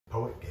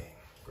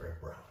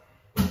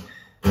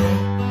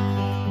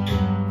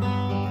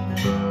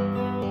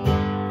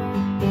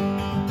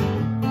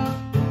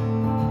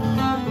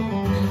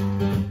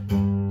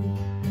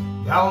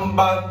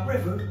by the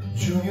river,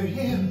 junior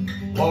year,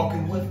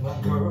 walking with my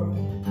girl,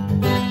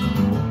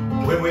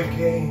 when we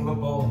came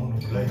upon a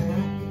place,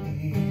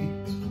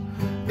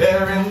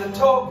 there in the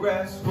tall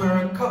grass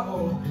where a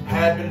couple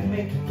had been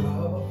making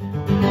love,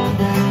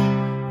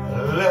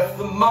 left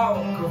the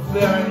mark of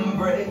their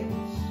embrace.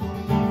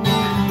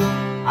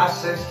 I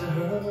says to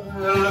her,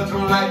 looks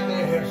like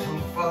they had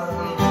some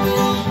fun.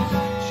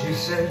 She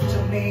said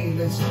to me,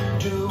 let's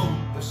do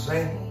the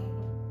same.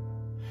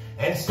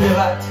 And still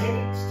I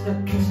taste her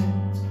kisses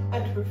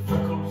and her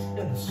freckles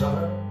in the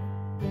sun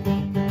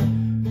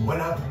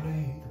when I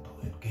play the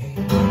poet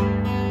game.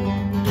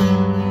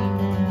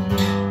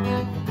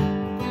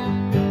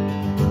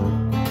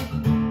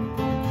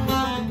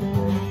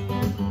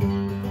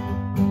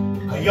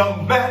 A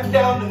young man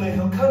down in the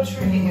hill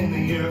country in the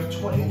year of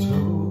 22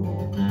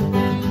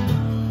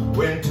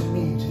 went to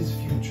meet his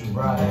future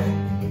bride.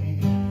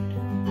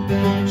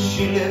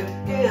 She lived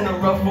in a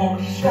rough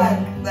old shack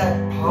that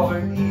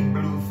poverty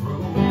blew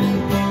through.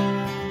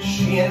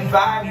 She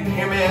invited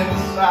him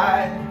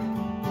inside.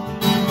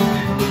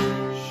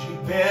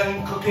 She'd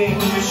been cooking,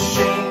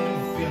 ashamed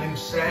and feeling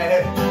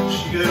sad.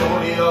 She could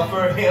only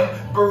offer him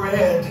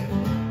bread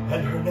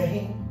and her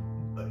name.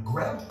 But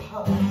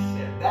Grandpa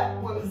said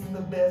that was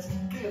the best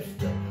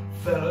gift a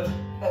fella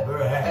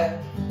ever had.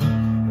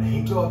 And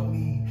he taught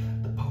me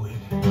the poet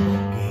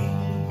game.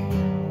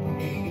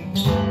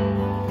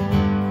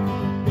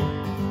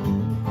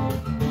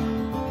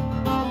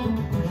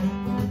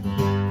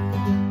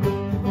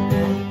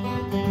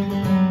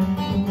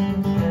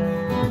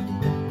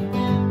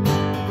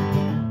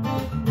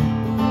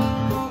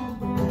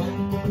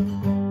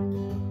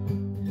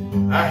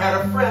 I had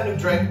a friend who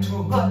drank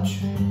too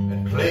much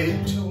and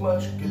played too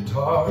much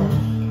guitar.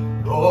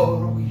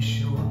 Lord, we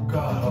sure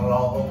got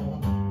along.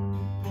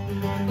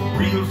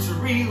 Reels to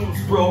reels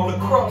rolled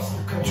across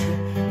the country,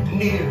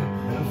 near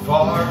and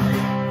far,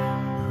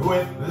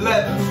 with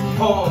letters,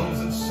 poems,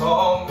 and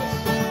songs.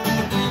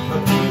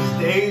 But these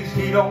days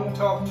he don't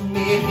talk to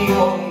me and he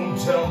won't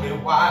tell me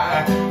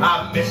why.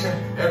 I miss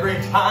him every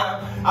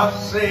time I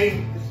say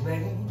his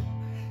name.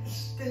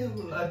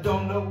 Still, I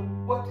don't know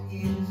what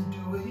he is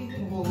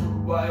doing or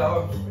why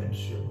our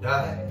friendship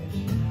died,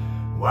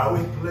 why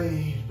we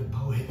played the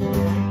poet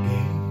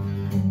game.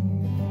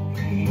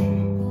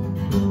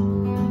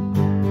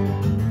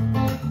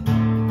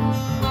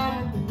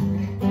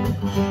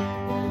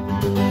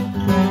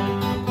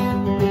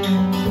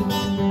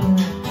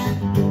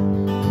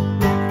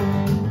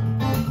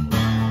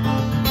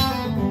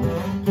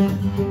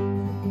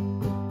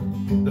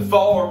 The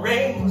fall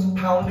rain was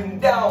pounding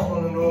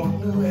down an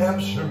old New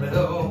Hampshire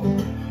mill,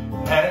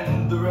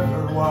 and the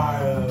river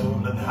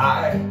wild and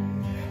high.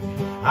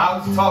 I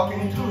was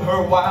talking to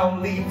her while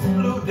leaves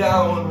blew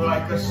down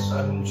like a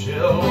sudden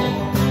chill,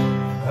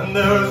 and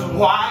there was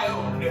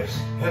wildness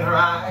in her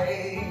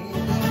eyes.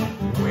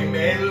 We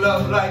made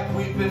love like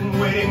we've been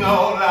waiting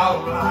all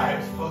our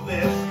lives for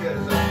this,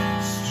 'cause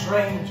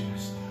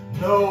strangers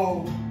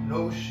know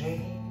no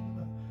shame.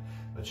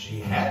 But she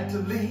had to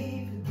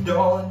leave at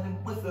dawn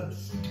with a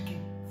sticky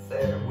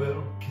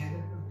farewell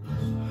kiss,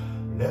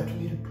 left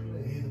me to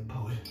play the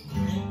poet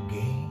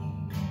game.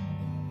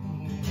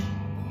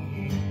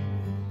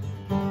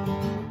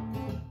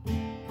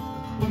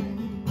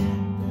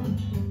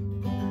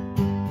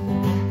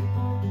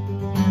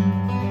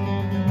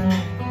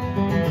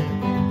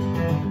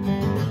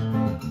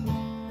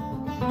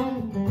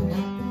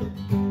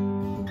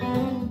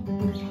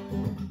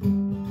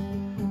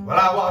 Well,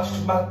 I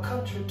watched my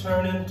country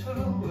turn into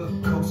a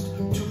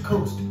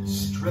coast-to-coast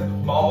strip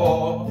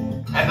mall,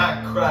 and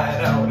I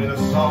cried out in a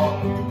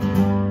song,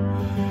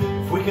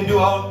 if we can do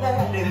all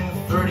that in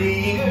 30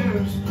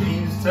 years,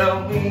 please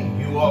tell me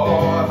you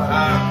are.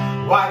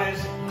 Why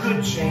does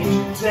good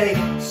change take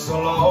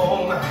so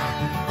long?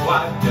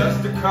 Why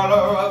does the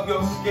color of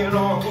your skin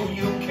or who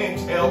you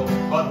can't help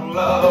but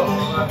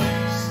love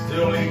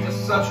still lead to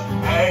such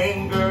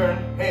anger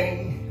and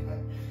pain?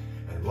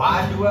 And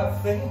why do I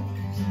think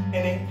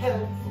any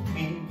help for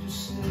me to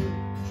still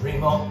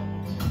dream on,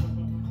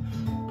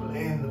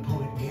 playing the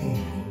poet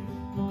game?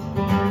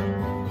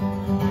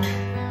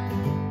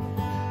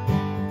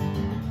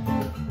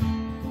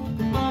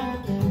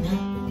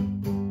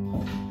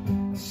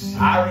 A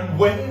siren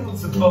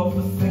wails above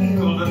the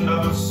field,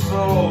 another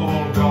soul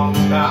gone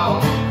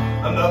down,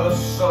 another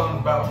sun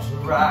about to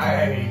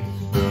rise.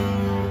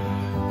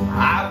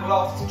 I've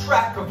lost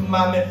track of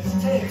my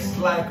mistakes,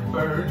 like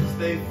birds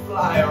they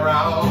fly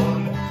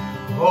around,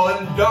 oh,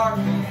 and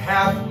darken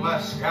half my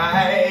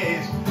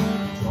skies.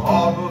 To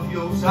all of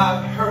yours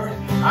I've hurt,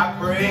 I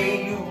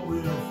pray you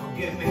will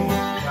forgive me.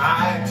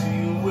 I to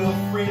you will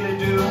freely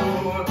do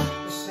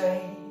the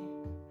same.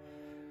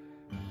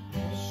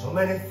 So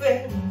many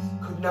things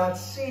could not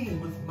see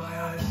with my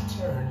eyes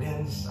turned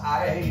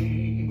inside,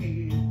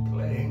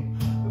 playing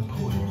the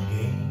poet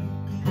game.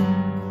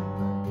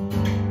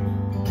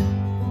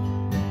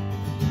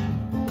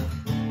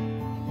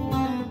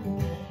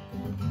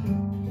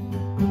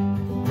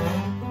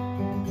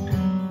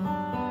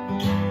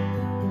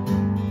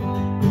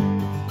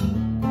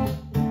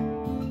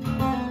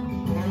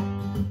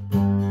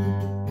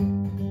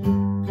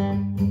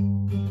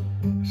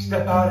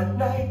 step out at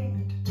night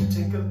to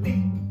take a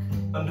leak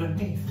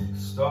underneath the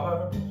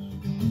stars.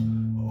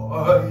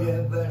 Oh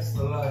yeah, that's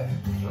the life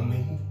for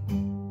me.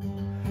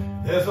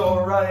 There's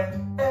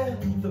Orion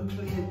and the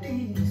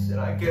Pleiades, and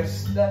I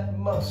guess that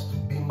must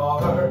be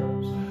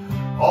Mars.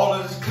 All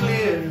as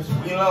clear as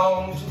we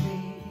long to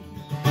be.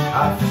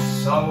 I've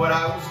sung what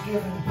I was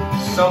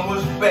given. Some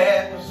was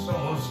bad, but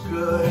some was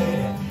good.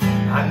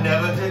 I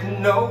never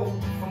did know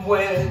from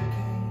where it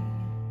came.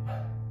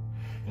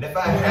 And if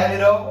I had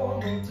it all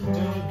to do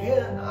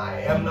again,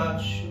 I am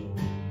not sure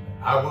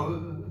I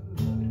would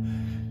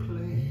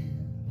play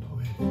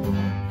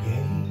it.